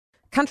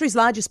Country's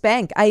largest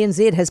bank,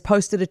 ANZ, has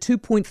posted a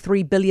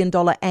 $2.3 billion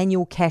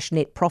annual cash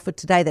net profit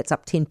today. That's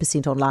up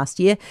 10% on last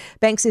year.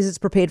 Bank says it's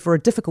prepared for a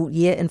difficult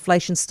year.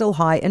 Inflation's still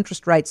high,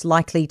 interest rates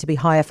likely to be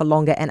higher for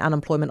longer, and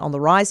unemployment on the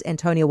rise.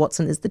 Antonia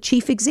Watson is the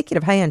chief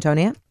executive. Hey,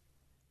 Antonia.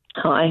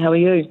 Hi, how are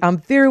you? I'm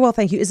very well,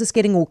 thank you. Is this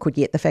getting awkward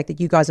yet, the fact that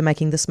you guys are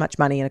making this much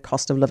money in a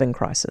cost of living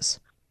crisis?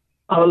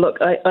 Oh, look,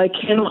 I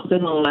cannot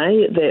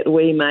deny that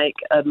we make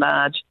a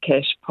large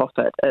cash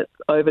profit. It's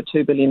over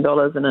 $2 billion,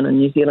 and in a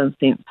New Zealand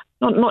sense,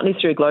 not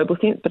necessarily a global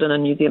sense, but in a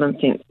New Zealand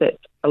sense,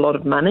 that's a lot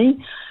of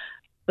money.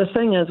 The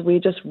thing is, we're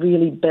just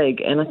really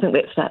big, and I think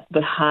that's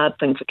the hard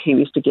thing for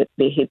Kiwis to get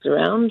their heads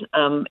around.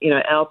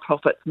 Our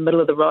profit's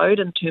middle of the road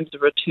in terms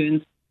of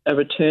returns, a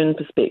return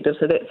perspective,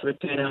 so that's the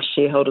return our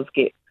shareholders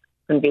get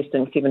for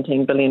investing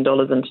 $17 billion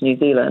into New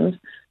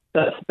Zealand.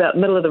 So it's about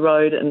middle of the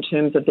road in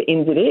terms of the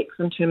NZX,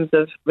 in terms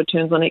of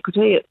returns on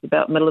equity. It's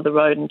about middle of the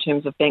road in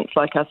terms of banks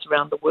like us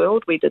around the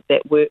world. We did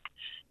that work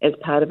as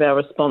part of our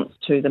response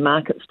to the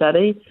market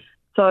study.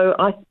 So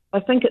I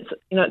think it's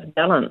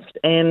balanced.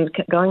 And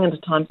going into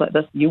times like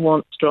this, you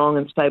want strong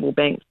and stable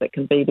banks that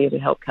can be there to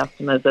help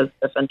customers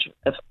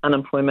if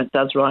unemployment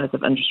does rise,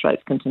 if interest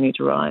rates continue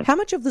to rise. How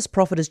much of this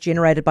profit is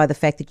generated by the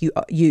fact that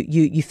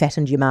you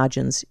fattened your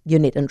margins, your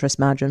net interest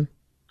margin?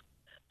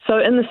 So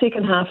in the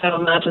second half,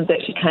 our margins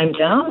actually came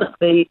down.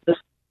 The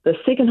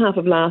second half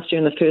of last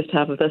year and the first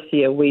half of this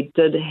year, we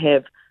did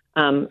have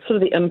sort of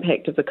the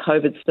impact of the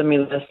COVID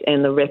stimulus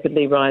and the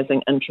rapidly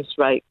rising interest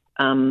rates,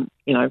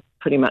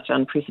 pretty much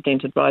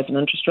unprecedented rise in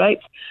interest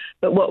rates.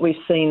 But what we've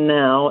seen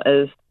now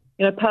is,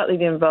 partly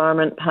the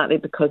environment, partly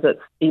because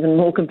it's even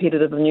more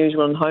competitive than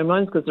usual in home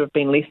loans because there have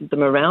been less of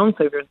them around,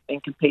 so we've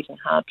been competing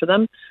hard for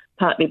them,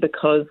 partly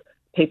because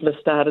people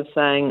have started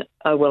saying,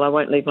 oh, well, I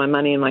won't leave my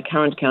money in my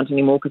current account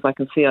anymore because I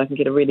can see I can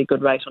get a really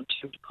good rate on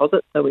term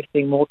deposits. So we're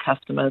seeing more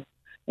customers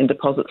and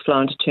deposits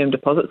flow into term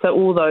deposits. So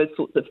all those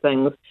sorts of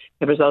things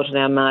have resulted in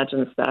our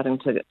margins starting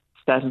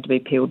to be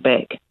peeled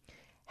back.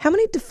 How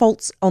many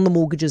defaults on the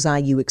mortgages are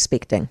you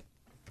expecting?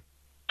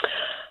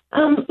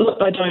 Look,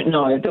 I don't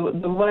know.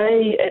 The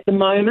way at the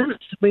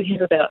moment, we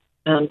have about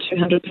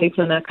 200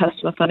 people in our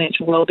customer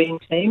financial wellbeing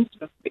team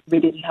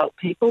ready to help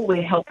people.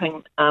 We're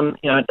helping,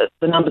 the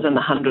numbers in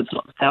the hundreds,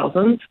 not the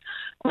thousands.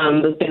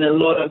 There's been a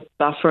lot of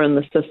buffer in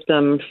the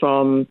system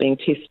from being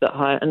tested at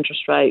higher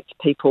interest rates,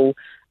 people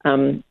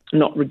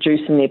not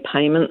reducing their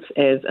payments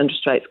as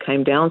interest rates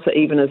came down. So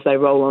even as they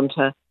roll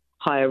onto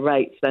higher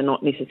rates, they're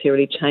not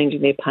necessarily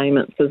changing their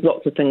payments. There's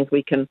lots of things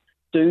we can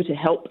do to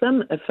help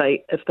them if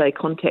they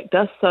contact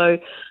us. So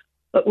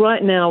but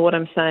right now, what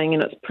I'm saying,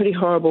 and it's pretty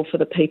horrible for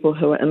the people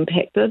who are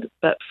impacted,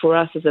 but for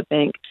us as a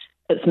bank,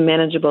 it's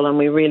manageable and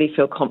we really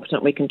feel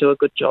confident we can do a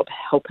good job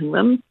helping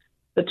them.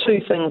 The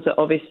two things that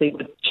obviously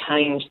would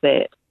change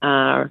that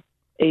are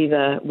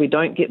either we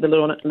don't get the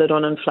lid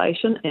on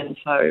inflation and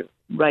so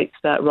rates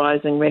start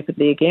rising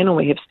rapidly again, or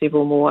we have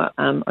several more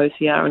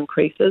OCR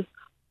increases,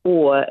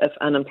 or if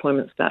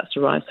unemployment starts to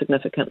rise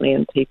significantly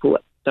and people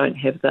don't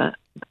have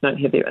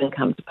their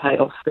income to pay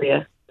off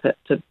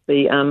to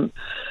be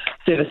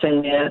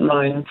servicing their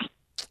loans.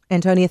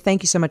 Antonia,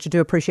 thank you so much. I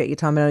do appreciate your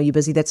time. I know you're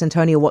busy. That's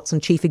Antonia Watson,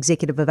 Chief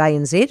Executive of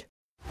ANZ.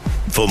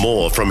 For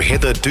more from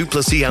Heather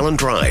Duplessis Allen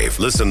Drive,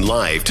 listen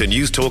live to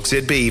News Talk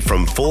ZB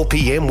from 4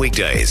 p.m.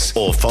 weekdays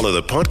or follow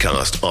the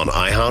podcast on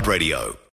iHeartRadio.